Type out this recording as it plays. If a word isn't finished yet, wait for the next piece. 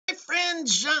friend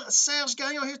Jean-Serge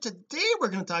Gagnon here. Today we're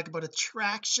going to talk about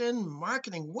attraction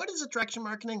marketing. What is attraction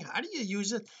marketing? How do you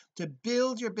use it to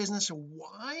build your business?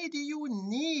 Why do you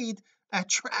need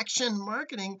attraction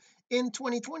marketing in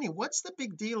 2020? What's the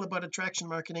big deal about attraction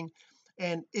marketing,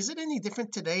 and is it any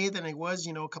different today than it was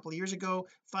a couple of years ago,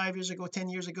 5 years ago, 10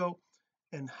 years ago?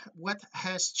 And what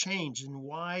has changed, and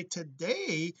why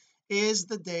today is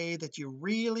the day that you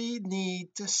really need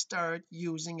to start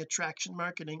using attraction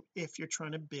marketing if you're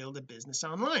trying to build a business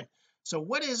online. So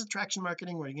what is attraction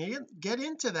marketing? We're going to get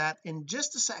into that in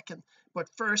just a second, but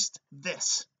first,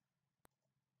 this.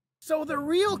 So the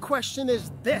real question is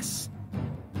this: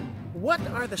 what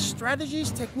are the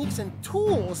strategies, techniques, and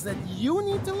tools that you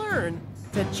need to learn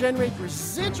to generate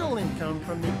residual income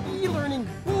from the e-learning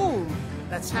boom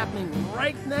that's happening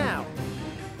right now?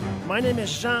 My name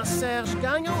is Jean-Serge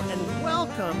Gagnon, and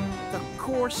welcome to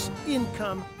Course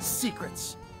Income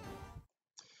Secrets.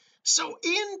 So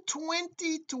in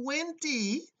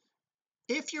 2020,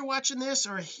 if you're watching this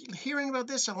or hearing about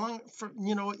this along for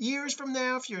years from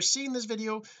now, if you're seeing this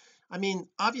video,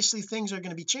 obviously things are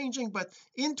going to be changing, but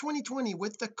in 2020,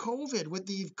 with the COVID, with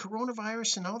the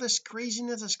coronavirus and all this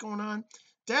craziness that's going on,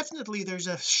 definitely there's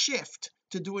a shift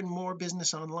to doing more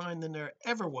business online than there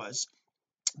ever was,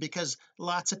 because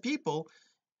lots of people,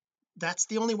 that's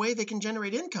the only way they can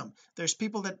generate income. There's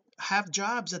people that have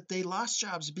jobs that they lost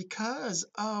jobs because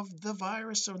of the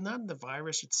virus, or not the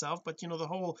virus itself, but the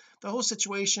whole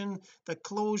situation, the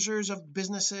closures of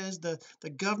businesses, the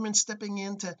government stepping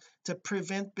in to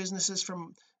prevent businesses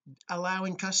from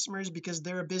allowing customers, because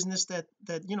they're a business that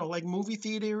like movie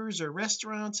theaters or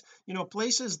restaurants,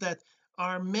 places that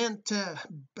are meant to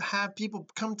have people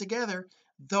come together,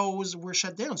 those were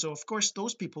shut down. So of course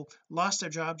those people lost their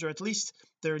jobs, or at least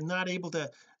they're not able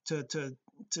to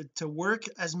work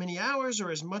as many hours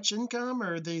or as much income,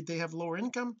 or they have lower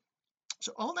income.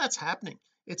 So all that's happening.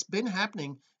 It's been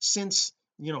happening since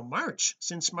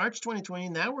since March 2020.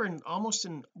 Now we're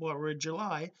we're in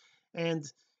July, and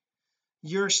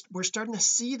we're starting to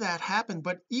see that happen.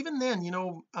 But even then,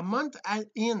 a month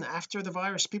in after the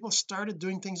virus, people started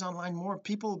doing things online more.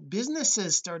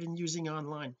 Businesses started using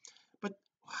online. But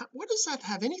what does that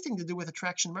have anything to do with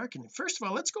attraction marketing? First of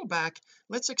all, let's go back.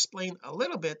 Let's explain a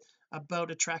little bit about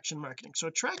attraction marketing. So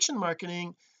attraction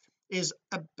marketing is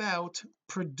about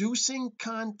producing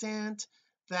content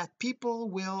that people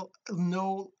will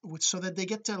know, so that they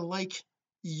get to like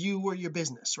you or your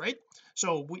business, right?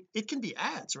 So it can be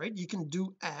ads, right? You can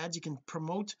do ads, you can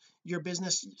promote your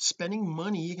business, spending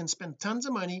money. You can spend tons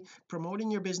of money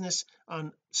promoting your business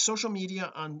on social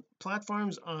media, on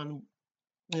platforms, on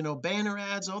banner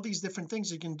ads, all these different things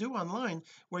you can do online,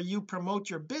 where you promote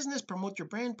your business, promote your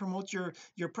brand, promote your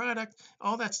product,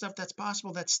 all that stuff. That's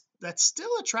possible. That's still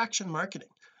attraction marketing,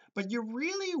 but you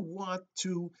really want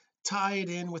to tie it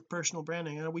in with personal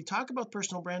branding. And we talk about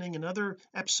personal branding in other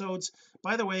episodes.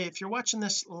 By the way, if you're watching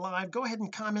this live, go ahead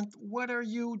and comment, what are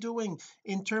you doing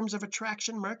in terms of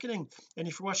attraction marketing? And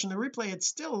if you're watching the replay, I'd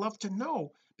still love to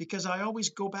know, because I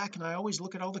always go back and I always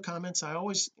look at all the comments. I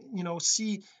always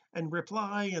see and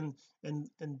reply and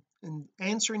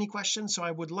answer any questions. So I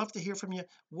would love to hear from you.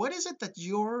 What is it that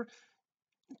you're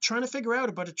trying to figure out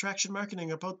about attraction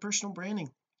marketing, about personal branding?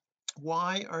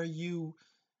 Why are you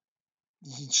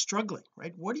struggling,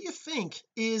 right? What do you think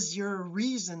is your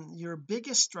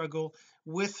biggest struggle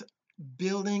with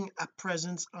building a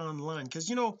presence online?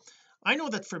 Because I know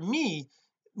that for me,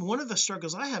 one of the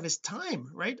struggles I have is time,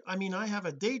 right? I have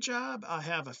a day job, I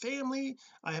have a family,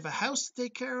 I have a house to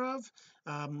take care of.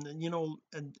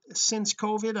 And since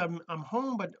COVID, I'm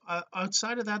home, but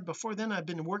outside of that, before then, I've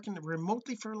been working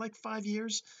remotely for like 5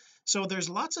 years. So there's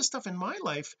lots of stuff in my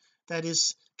life that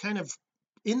is kind of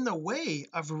in the way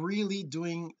of really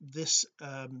doing this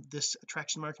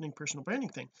attraction marketing, personal branding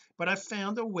thing. But I've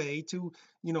found a way to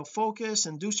focus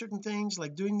and do certain things,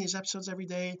 like doing these episodes every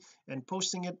day and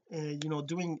posting it,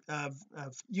 doing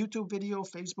YouTube video,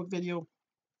 Facebook video,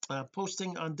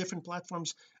 posting on different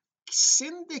platforms,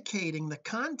 syndicating the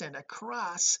content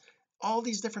across all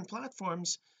these different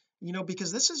platforms,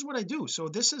 because this is what I do. So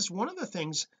this is one of the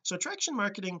things. So attraction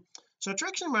marketing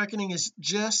is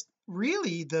just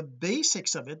really the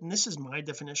basics of it, and this is my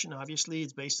definition. Obviously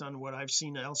it's based on what I've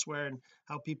seen elsewhere and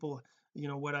how people,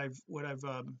 what I've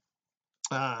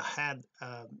had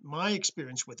my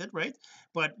experience with it, right?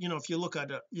 But if you look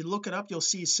it up, you'll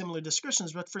see similar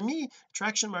descriptions. But for me,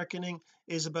 attraction marketing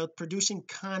is about producing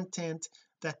content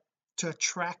that to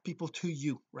attract people to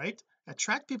you, right?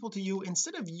 Attract people to you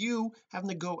instead of you having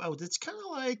to go out. It's kind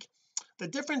of like the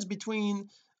difference between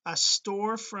a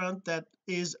storefront that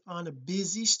is on a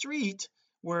busy street,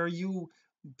 where you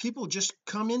people just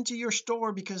come into your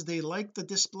store because they like the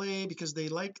display, because they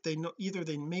know, either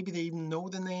they maybe they even know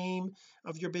the name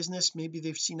of your business, maybe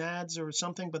they've seen ads or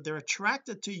something, but they're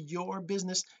attracted to your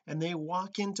business and they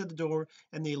walk into the door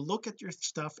and they look at your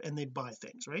stuff and they buy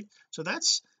things, right? So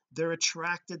that's, they're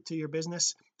attracted to your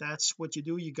business. That's what you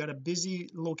do. You got a busy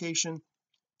location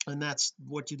and that's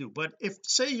what you do. But if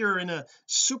say you're in a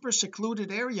super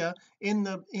secluded area in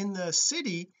the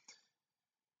city,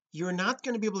 you're not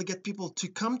going to be able to get people to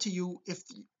come to you if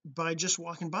by just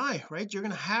walking by, right? You're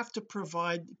going to have to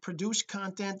produce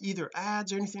content, either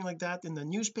ads or anything like that in the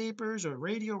newspapers or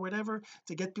radio or whatever,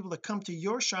 to get people to come to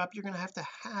your shop. You're going to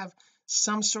have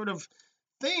some sort of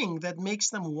thing that makes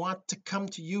them want to come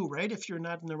to you, right? If you're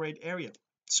not in the right area.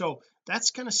 So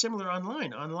that's kind of similar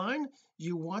online.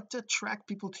 You want to attract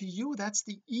people to you. That's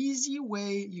the easy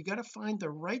way. You got to find the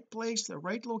right place, the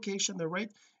right location, the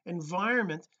right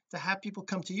environment to have people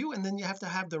come to you, and then you have to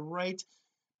have the right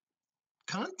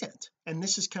content. And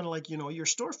this is kind of like, your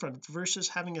storefront versus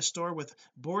having a store with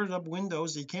boarded up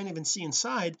windows that you can't even see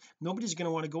inside. Nobody's going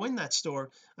to want to go in that store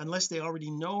unless they already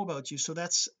know about you. So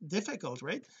that's difficult,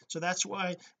 right? So that's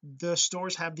why the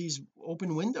stores have these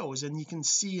open windows and you can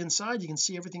see inside, you can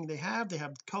see everything they have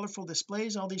colorful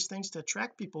displays, all these things to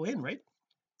attract people in, right?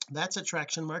 That's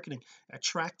attraction marketing,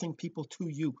 attracting people to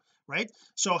you, right?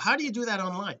 So how do you do that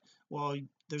online? Well,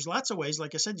 there's lots of ways.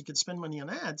 Like I said, you can spend money on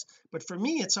ads, but for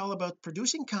me it's all about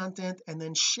producing content and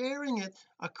then sharing it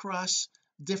across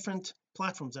different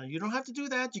platforms. Now you don't have to do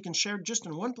that. You can share just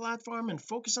on one platform and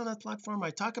focus on that platform.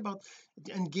 I talk about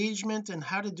engagement and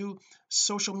how to do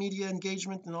social media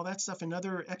engagement and all that stuff in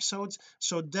other episodes,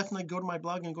 so definitely go to my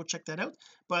blog and go check that out.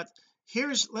 But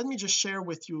let me just share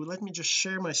with you, let me just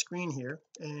share my screen here,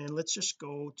 and let's just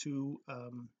go to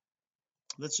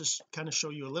let's just kind of show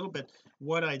you a little bit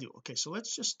what I do. Okay, so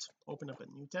let's just open up a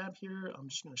new tab here. I'm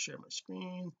just going to share my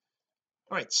screen.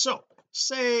 All right, so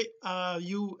say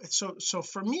so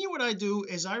for me, what I do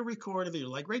is I record a video.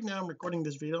 Like right now I'm recording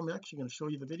this video. I'm actually going to show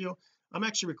you the video. I'm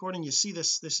actually recording, you see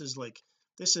this is like,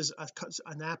 this is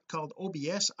an app called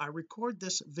OBS. I record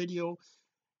this video,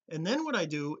 and then what I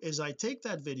do is I take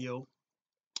that video.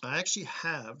 I actually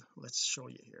have, let's show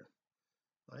you here.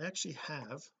 I actually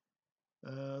have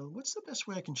what's the best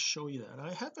way I can show you that?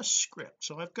 I have a script.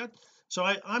 So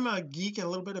I'm a geek, a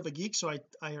little bit of a geek, so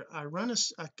I run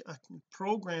a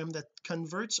program that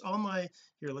converts all my,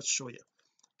 here, let's show you,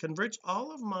 converts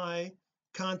all of my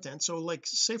content. So like,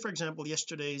 say for example,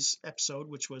 yesterday's episode,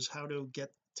 which was how to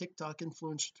get TikTok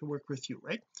influencers to work with you,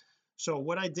 right? So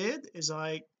what I did is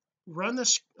I run a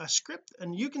script,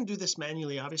 and you can do this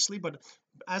manually obviously, but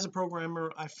as a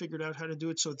programmer I figured out how to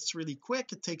do it, so it's really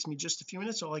quick. It takes me just a few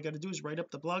minutes. All I got to do is write up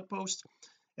the blog post,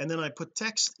 and then I put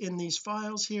text in these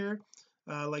files here,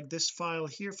 like this file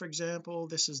here, for example.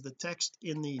 This is the text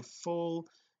in the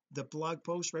blog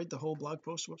post, right? The whole blog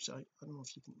post. Whoops, I don't know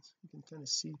if you can kind of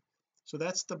see. So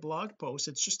that's the blog post.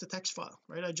 It's just a text file,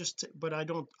 right? But I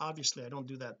don't, obviously I don't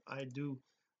do that. I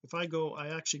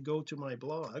actually go to my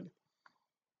blog.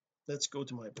 Let's go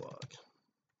to my blog.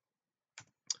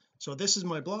 So this is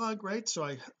my blog, right? So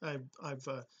I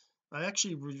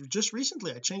actually just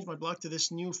recently I changed my blog to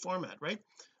this new format, right?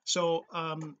 So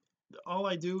all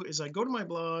I do is I go to my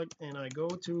blog and I go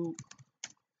to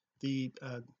the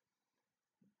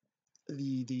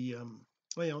the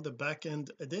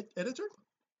backend editor,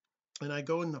 and I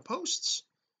go in the posts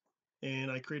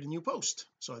and I create a new post.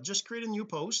 So I just create a new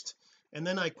post, and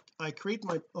then I create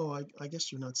my, I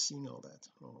guess you're not seeing all that.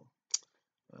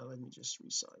 Let me just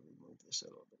remove this a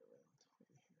little bit around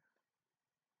over here.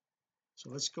 So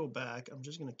let's go back. I'm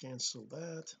just going to cancel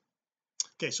that.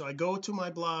 Okay, so I go to my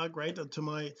blog, right, to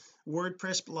my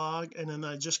WordPress blog, and then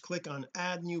I just click on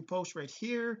add new post right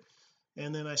here,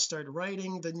 and then I start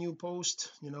writing the new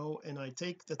post, and I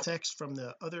take the text from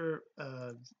the other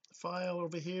file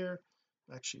over here.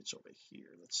 Actually it's over here.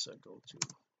 Let's go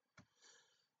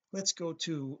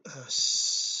to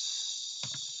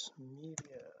media.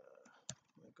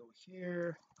 I go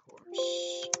here,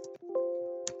 course.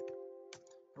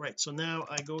 All right, so now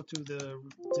I go to the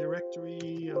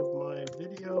directory of my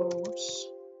video. Whoops,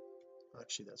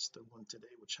 actually that's the one today,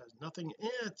 which has nothing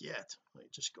in it yet. I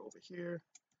just go over here,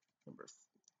 number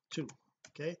 2.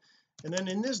 Okay, and then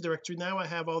in this directory now I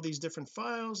have all these different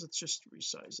files. Let's just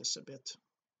resize this a bit.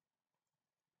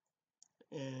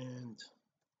 And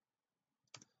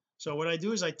so what I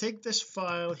do is I take this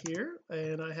file here,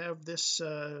 and I have this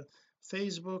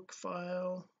Facebook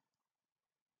file,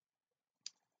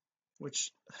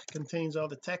 which contains all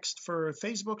the text for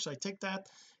Facebook. So I take that,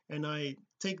 and I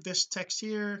take this text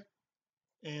here,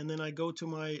 and then I go to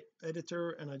my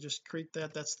editor and I just create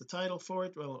that. That's the title for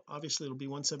it. Well, obviously it'll be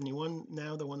 171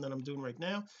 now, the one that I'm doing right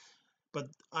now, but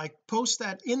I post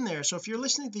that in there. So if you're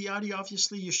listening to the audio,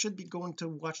 obviously you should be going to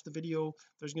watch the video.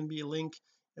 There's going to be a link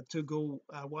to go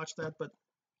watch that. But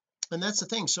and that's the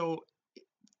thing, so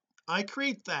I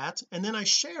create that and then I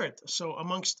share it so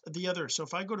amongst the others. So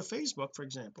if I go to Facebook, for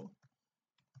example,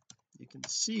 you can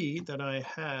see that I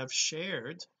have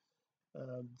shared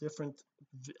different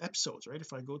episodes, right?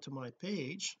 If I go to my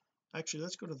page, actually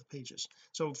let's go to the pages.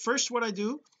 So first what I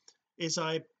do is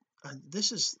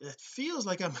this is, it feels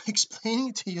like I'm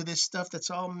explaining to you this stuff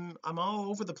that's all, I'm all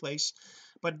over the place,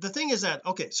 but the thing is that,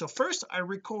 okay, so first I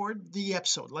record the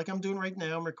episode like I'm doing right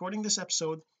now. I'm recording this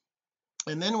episode,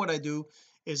 and then what I do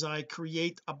is I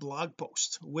create a blog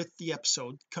post with the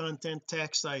episode content,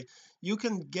 text. You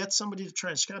can get somebody to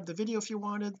transcribe the video if you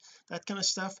wanted, that kind of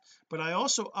stuff, but I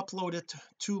also upload it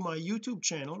to my YouTube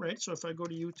channel, right? So if I go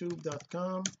to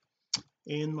youtube.com,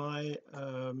 in my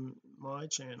my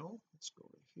channel, let's go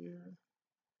right here,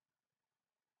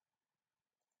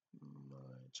 my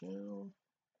channel.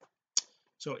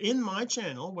 So in my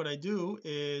channel what I do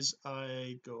is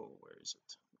I go, where is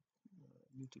it,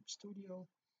 YouTube Studio.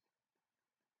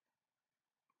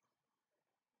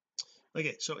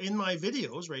 Okay, so in my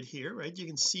videos right here, right, you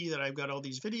can see that I've got all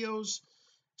these videos.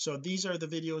 So these are the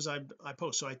videos I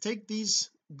post. So I take this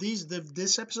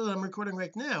episode I'm recording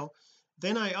right now,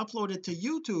 then I upload it to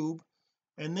YouTube,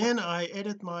 and then I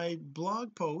edit my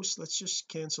blog post. Let's just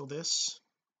cancel this.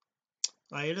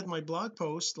 I edit my blog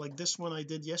post like this one I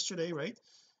did yesterday, right,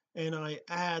 and I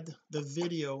add the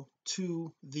video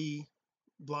to the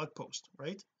blog post,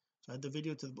 right? So I add the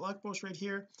video to the blog post right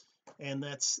here, and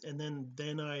that's, and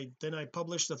then I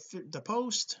publish the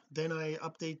post, then I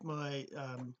update my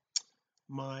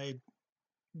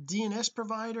DNS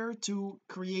provider to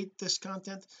create this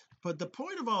content. But the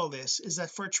point of all this is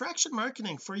that for attraction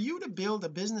marketing, for you to build a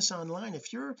business online,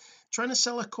 if you're trying to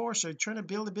sell a course or trying to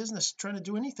build a business, trying to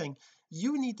do anything,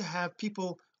 you need to have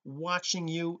people watching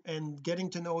you and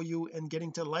getting to know you and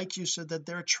getting to like you so that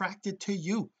they're attracted to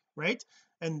you, right?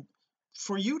 And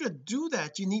for you to do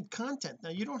that, you need content. Now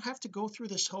you don't have to go through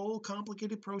this whole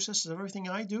complicated process of everything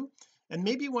I do, and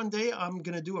maybe one day I'm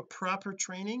going to do a proper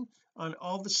training on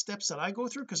all the steps that I go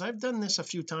through, because I've done this a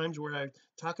few times where I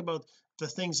talk about the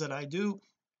things that I do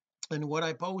and what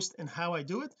I post and how I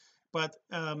do it. But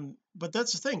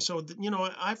that's the thing. So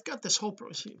I've got this whole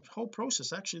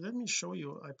process. Actually, let me show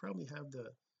you. I probably have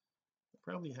that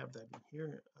in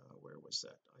here. Where was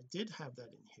that? I did have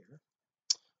that in here.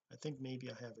 I think maybe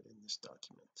I have it in this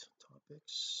document.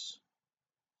 Topics,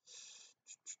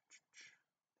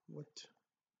 what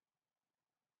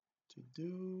to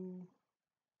do.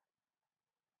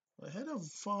 I had a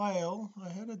file, I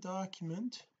had a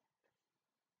document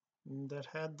that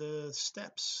had the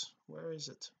steps. Where is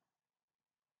it?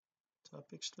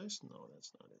 Topics list? No,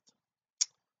 that's not it.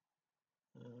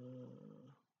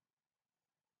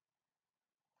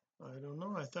 I don't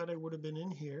know, I thought it would have been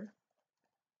in here.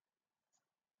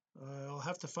 I'll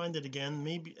have to find it again,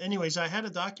 maybe. Anyways, I had a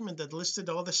document that listed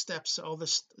all the steps, all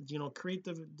this, create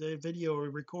the video,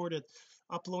 record it,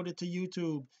 upload it to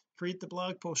YouTube, create the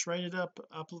blog post, write it up,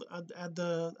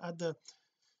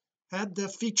 add the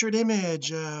featured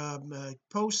image,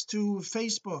 post to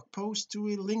Facebook, post to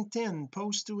LinkedIn,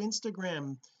 post to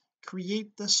Instagram,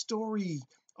 create the story,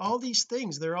 all these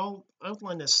things, they're all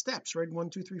outlined as steps, right? 1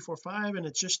 2 3 4 5, and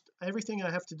it's just everything I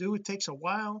have to do. It takes a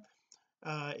while.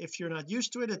 If you're not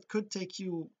used to it, it could take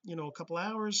you a couple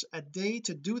hours a day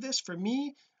to do this. For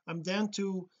me, I'm down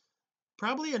to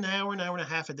probably an hour and a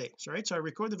half a day, right? So I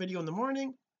record the video in the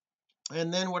morning,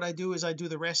 and then what I do is I do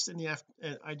the rest in the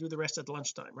I do the rest at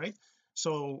lunchtime, right?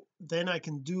 So then I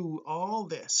can do all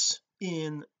this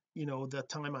in the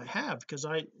time I have, because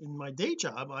in my day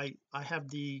job I have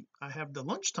the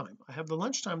lunchtime. I have the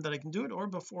lunchtime that I can do it, or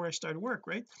before I start work,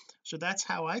 right? So that's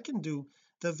how I can do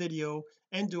the video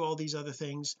and do all these other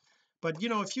things. But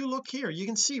if you look here, you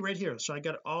can see right here, so I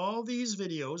got all these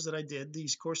videos that I did,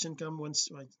 these course income ones.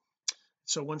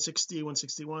 So 160,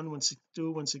 161, 162,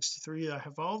 163, I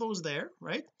have all those there,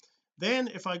 right? Then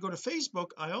if I go to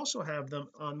Facebook, I also have them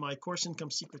on my course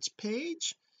income secrets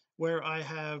page, where I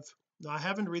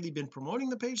haven't really been promoting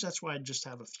the page. That's why I just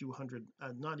have a few hundred,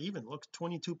 not even, look,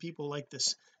 22 people like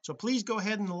this. So please go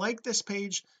ahead and like this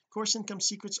page, course income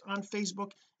secrets, on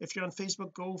Facebook. If you're on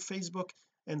Facebook, go Facebook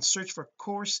and search for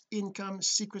course income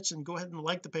secrets and go ahead and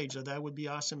like the page. That would be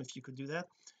awesome if you could do that.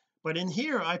 But in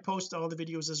here I post all the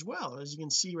videos as well, as you can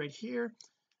see right here.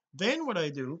 Then what I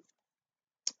do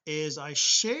is I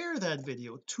share that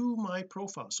video to my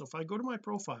profile. So if I go to my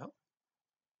profile,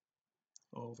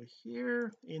 over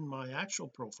here in my actual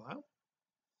profile,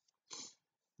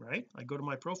 right? I go to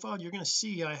my profile, you're going to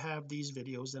see I have these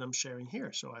videos that I'm sharing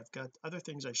here. So I've got other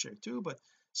things I share too, but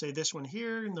say this one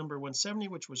here, number 170,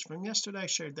 which was from yesterday, I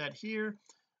shared that here.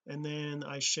 And then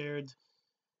I shared,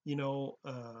 where's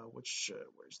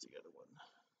the other one?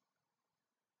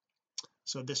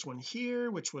 So this one here,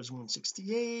 which was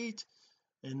 168,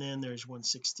 and then there's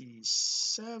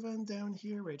 167 down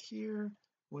here, right here,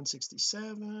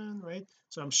 167, right?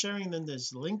 So I'm sharing, then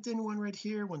there's LinkedIn one right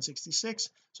here, 166.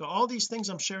 So all these things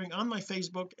I'm sharing on my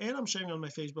Facebook, and I'm sharing on my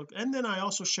Facebook, and then I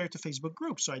also share to Facebook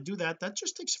groups. So I do that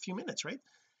just takes a few minutes, right?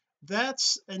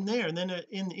 That's in there. And then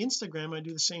in Instagram I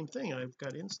do the same thing. I've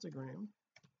got Instagram,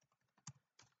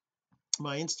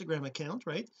 my Instagram account,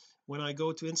 right? When I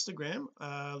go to Instagram,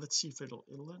 let's see if it'll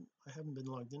I haven't been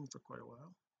logged in for quite a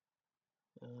while.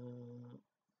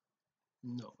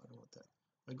 No, I don't want that.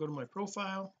 I go to my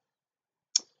profile,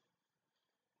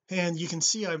 and you can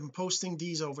see I'm posting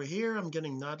these over here. I'm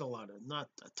getting not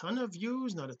a ton of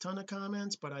views, not a ton of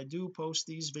comments, but I do post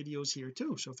these videos here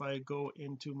too. So if I go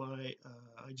into my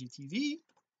IGTV,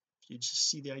 you just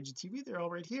see the IGTV, they're all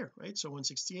right here, right? So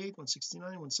 168, 169,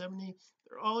 170,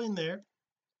 they're all in there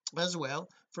as well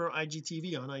for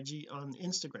IGTV on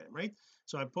Instagram, right?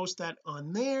 So I post that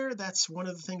on there. That's one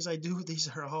of the things I do. These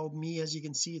are all me, as you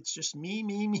can see. It's just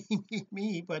me.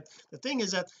 But the thing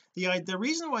is that the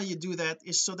reason why you do that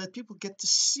is so that people get to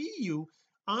see you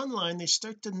online. They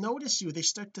start to notice you, they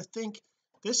start to think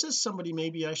this is somebody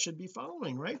maybe I should be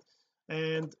following, right?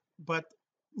 And but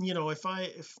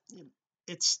if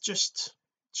it's just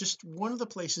one of the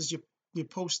places you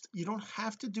post. You don't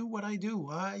have to do what I do.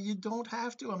 You don't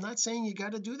have to. I'm not saying you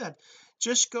got to do that.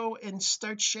 Just go and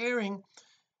start sharing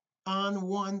on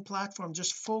one platform.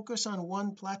 Just focus on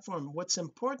one platform. What's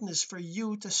important is for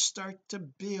you to start to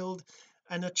build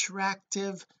an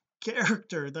attractive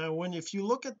character. Now if you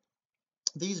look at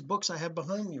these books I have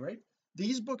behind me, right,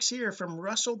 these books here from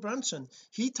Russell Brunson,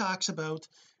 he talks about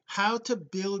how to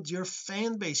build your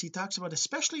fan base. He talks about,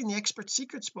 especially in the Expert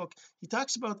Secrets book, he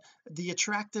talks about the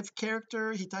attractive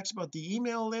character. He talks about the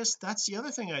email list. That's the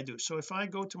other thing I do. So if I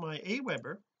go to my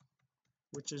Aweber,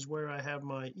 which is where I have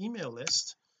my email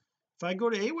list, if I go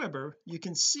to Aweber, you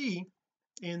can see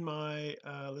in my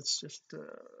let's just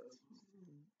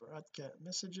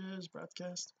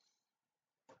broadcast,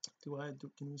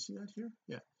 can you see that here?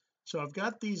 Yeah. So I've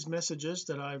got these messages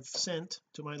that I've sent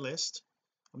to my list.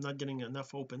 I'm not getting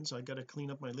enough open, so I got to clean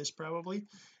up my list probably.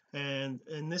 And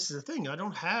this is the thing, I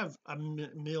don't have a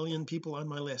million people on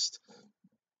my list,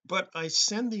 but I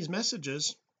send these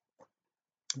messages.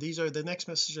 These are the next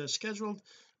messages scheduled.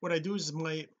 What I do is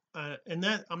and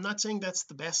that, I'm not saying that's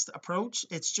the best approach.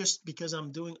 It's just because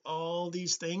I'm doing all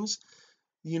these things.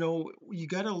 You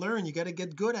got to learn, you got to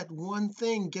get good at one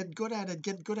thing, get good at it,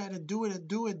 do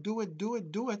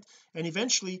it, and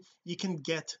eventually you can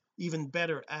get even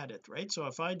better at it, right? So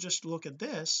if I just look at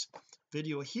this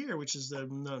video here, which is the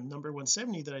number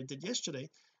 170 that I did yesterday,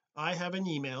 I have an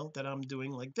email that I'm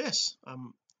doing like this.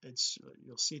 It's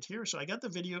you'll see it here. So I got the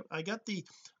video, I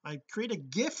create a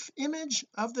GIF image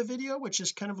of the video, which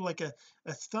is kind of like a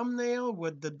thumbnail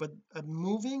with but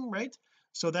moving, right?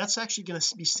 So that's actually going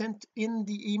to be sent in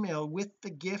the email with the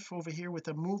GIF over here with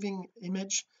a moving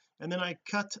image. And then I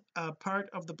cut a part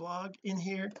of the blog in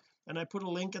here, and I put a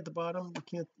link at the bottom. You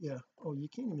can't you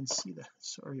can't even see that,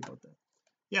 sorry about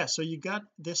that. So you got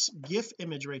this GIF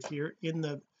image right here in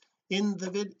the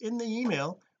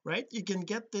email, right? You can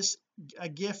get this. A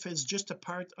GIF is just a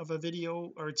part of a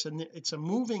video, or it's a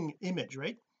moving image,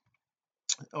 right?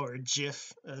 Or a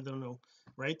GIF, I don't know,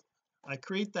 right? I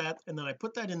create that, and then I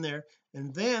put that in there,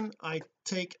 and then I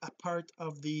take a part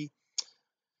of the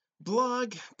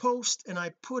blog post and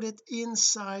I put it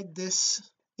inside this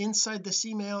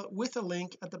email with a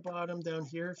link at the bottom down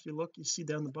here. If you look, you see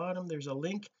down the bottom there's a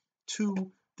link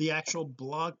to the actual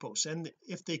blog post, and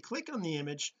if they click on the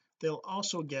image, they'll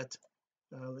also get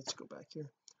let's go back here.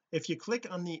 If you click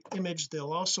on the image,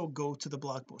 they'll also go to the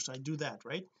blog post. I do that,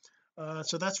 right?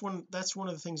 So that's one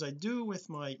of the things I do with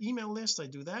my email list. I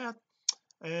do that.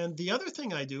 And the other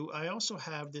thing I do, I also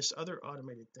have this other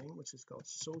automated thing, which is called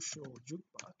Social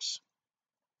Jukebox.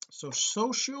 So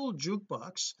Social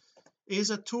Jukebox is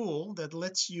a tool that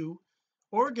lets you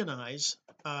organize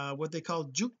what they call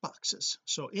jukeboxes.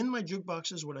 So in my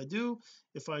jukeboxes, what I do,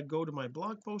 if I go to my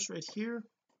blog post right here,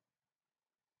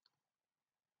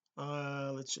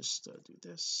 let's just do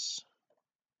this.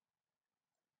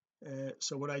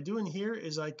 So what I do in here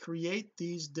is I create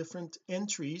these different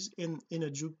entries in a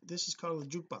juke. This is called a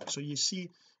jukebox. So you see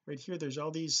right here, there's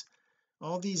all these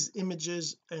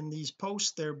images and these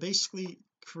posts. They're basically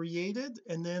created,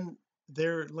 and then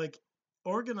they're like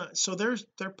organized, so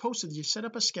they're posted. You set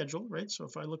up a schedule, right? So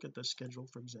if I look at the schedule,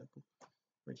 for example,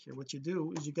 right here, what you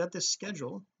do is you got this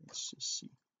schedule. Let's just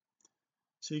see.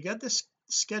 So you got this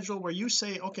schedule where you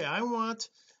say, okay, I want,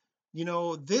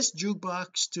 this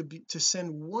jukebox to be to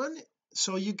send one.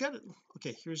 So you got,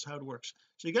 okay, here's how it works.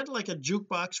 So you got like a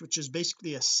jukebox, which is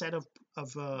basically a set of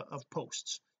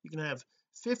posts. You can have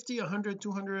 50, 100,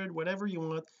 200, whatever you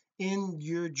want in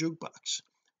your jukebox.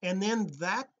 And then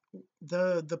that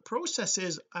the process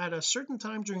is, at a certain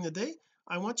time during the day,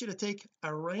 I want you to take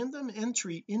a random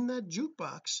entry in that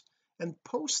jukebox and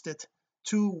post it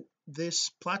to this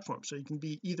platform. So you can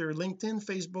be either LinkedIn,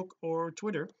 Facebook, or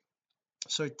Twitter.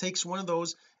 So it takes one of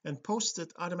those and posts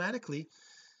it automatically.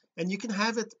 And you can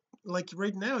have it like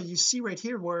right now, you see right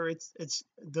here where it's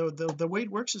the way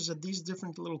it works is that these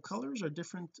different little colors are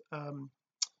different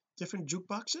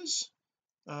jukeboxes,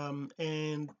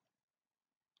 and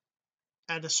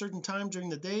at a certain time during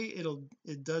the day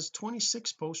it does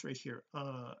 26 posts right here,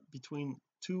 between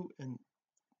 2 and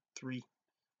 3,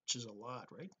 which is a lot,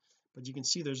 right? But you can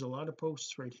see there's a lot of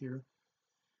posts right here,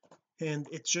 and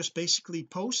it's just basically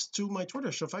posts to my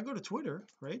Twitter. So if I go to Twitter,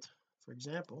 right, for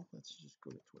example, let's just go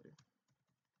to Twitter.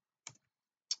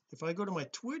 If I go to my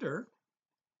Twitter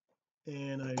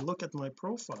and I look at my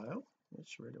profile,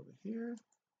 it's right over here,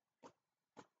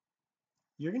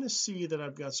 you're going to see that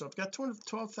I've got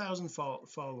 12,000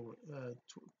 followers,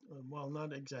 well,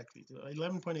 not exactly,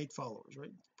 11.8 followers,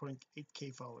 right,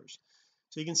 0.8k followers.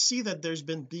 So you can see that there's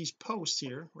been these posts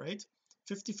here, right,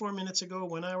 54 minutes ago,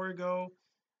 1 hour ago,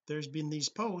 there's been these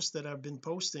posts that I've been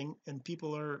posting, and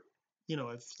people are,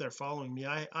 if they're following me,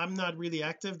 I'm not really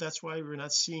active, that's why we're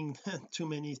not seeing too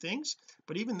many things.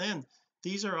 But even then,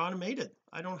 these are automated.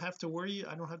 I don't have to worry,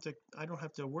 I don't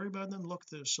have to worry about them. Look,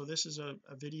 so this is a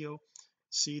video.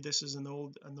 See, this is an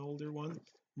older one,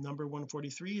 number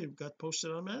 143. It got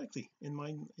posted automatically in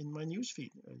my news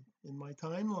feed, in my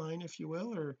timeline, if you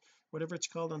will, or whatever it's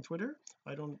called on Twitter.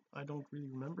 I don't really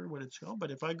remember what it's called.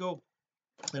 But if I go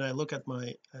and I look at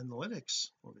my analytics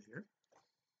over here,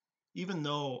 even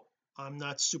though I'm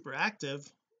not super active,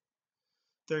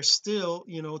 there's still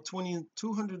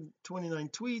 229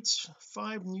 tweets,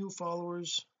 5 new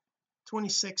followers,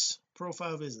 26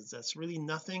 profile visits. That's really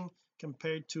nothing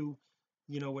compared to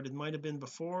what it might have been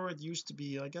before. It used to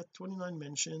be, I got 29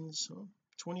 mentions,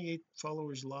 28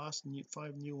 followers lost,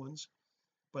 5 new ones.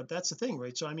 But that's the thing,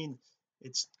 right? So I mean,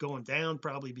 it's going down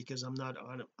probably because I'm not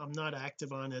on it, I'm not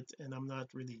active on it, and I'm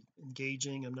not really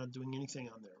engaging, I'm not doing anything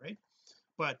on there, right?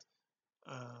 But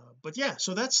yeah,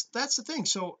 so that's the thing.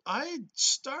 So I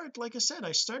start, like I said,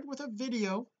 I start with a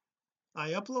video,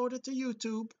 I upload it to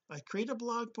YouTube, I create a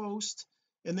blog post,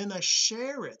 and then I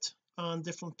share it on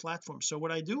different platforms. So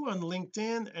what I do on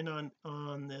LinkedIn and on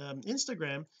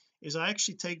Instagram is I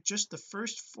actually take just the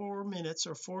first 4 minutes,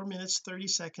 or 4 minutes 30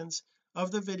 seconds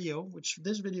of the video, which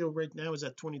this video right now is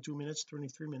at 22 minutes,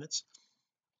 23 minutes,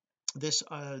 this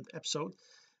episode.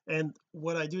 And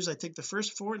what I do is I take the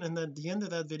first 4, and then at the end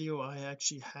of that video I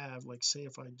actually have, like, say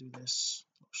if I do this,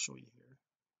 I'll show you here,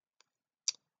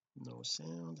 no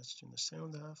sound, let's turn the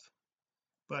sound off.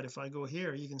 But if I go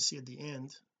here, you can see at the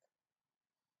end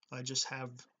I just have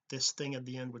this thing at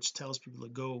the end which tells people to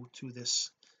go to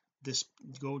this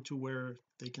go to where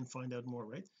they can find out more,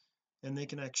 right? And they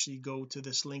can actually go to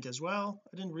this link as well.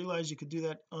 I didn't realize you could do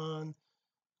that on,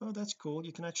 oh, that's cool,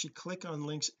 you can actually click on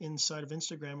links inside of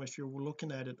Instagram if you're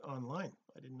looking at it online.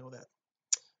 I didn't know that.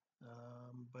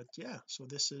 But yeah, so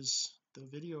this is the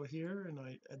video here, and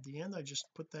I at the end I just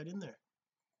put that in there.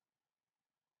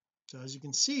 So as you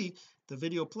can see, the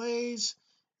video plays.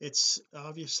 It's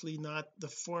obviously not the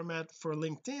format for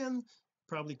LinkedIn,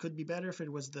 probably could be better if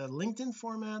it was the LinkedIn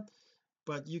format,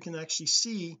 but you can actually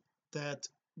see that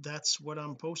that's what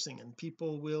I'm posting, and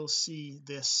people will see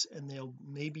this, and they'll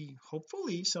maybe,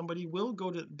 hopefully somebody will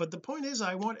go to, but the point is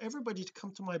I want everybody to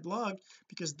come to my blog,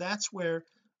 because that's where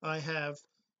I have,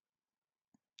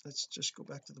 let's just go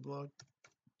back to the blog.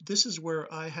 This is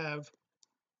where I have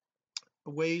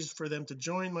ways for them to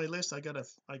join my list. I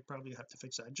probably have to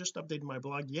fix that. I just updated my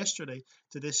blog yesterday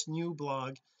to this new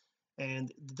blog,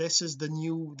 and this is the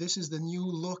new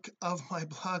look of my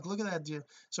blog. Look at that, dear.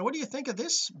 So what do you think of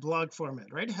this blog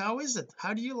format, right? How is it?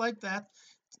 How do you like that?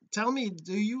 Tell me,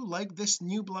 do you like this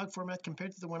new blog format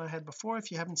compared to the one I had before?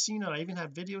 If you haven't seen it, I even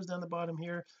have videos down the bottom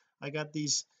here. I got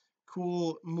these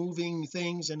cool moving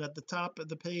things, and at the top of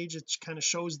the page it kind of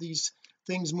shows these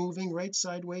things moving right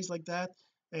sideways like that,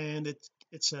 and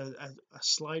it's a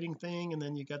sliding thing, and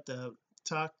then you got the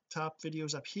top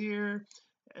videos up here.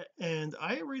 And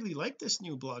I really like this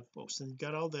new blog post, and you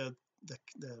got all the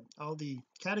all the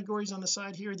categories on the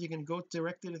side here. You can go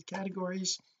directly to the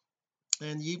categories,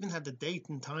 and you even have the date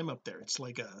and time up there. It's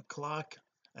like a clock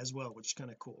as well, which is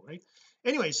kind of cool, right?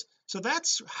 Anyways, so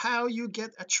that's how you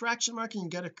get attraction marketing. You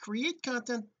got to create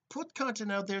content, put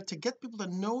content out there to get people to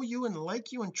know you and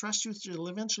like you and trust you, so they'll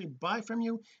eventually buy from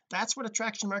you. That's what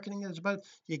attraction marketing is about.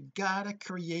 You gotta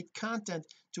create content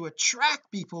to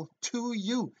attract people to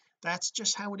you. That's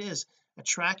just how it is.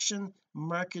 Attraction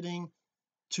marketing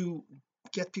to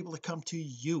get people to come to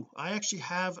you. I actually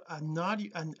have an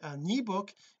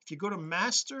ebook. If you go to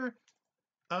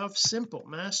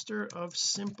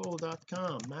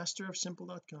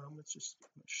masterofsimple.com, let's just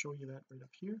show you that right up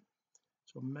here.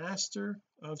 So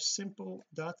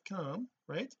masterofsimple.com,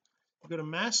 right? You go to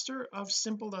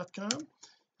masterofsimple.com,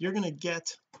 you're going to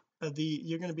get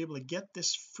you're going to be able to get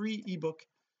this free ebook.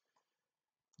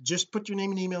 Just put your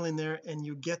name and email in there, and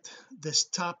you get this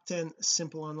top 10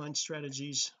 simple online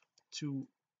strategies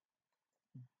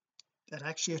that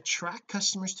actually attract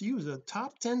customers to you. The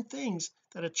top 10 things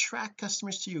that attract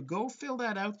customers to you. Go fill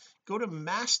that out. Go to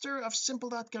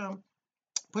masterofsimple.com,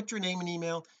 put your name and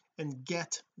email, and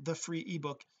get the free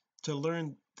ebook to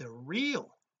learn the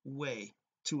real way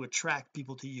to attract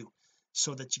people to you,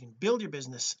 so that you can build your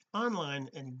business online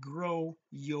and grow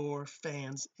your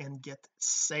fans and get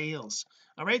sales.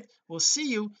 All right, we'll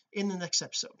see you in the next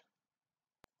episode.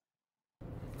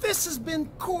 This has been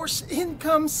Course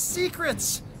Income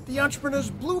Secrets, the entrepreneur's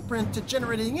blueprint to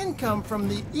generating income from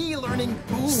the e-learning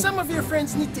boom. Some of your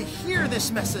friends need to hear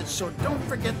this message, so don't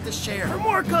forget to share. For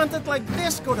more content like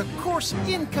this, go to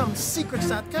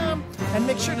CourseIncomeSecrets.com and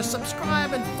make sure to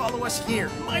subscribe and follow us here.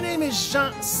 My name is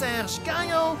Jean-Serge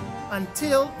Gagnon.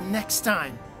 Until next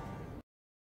time.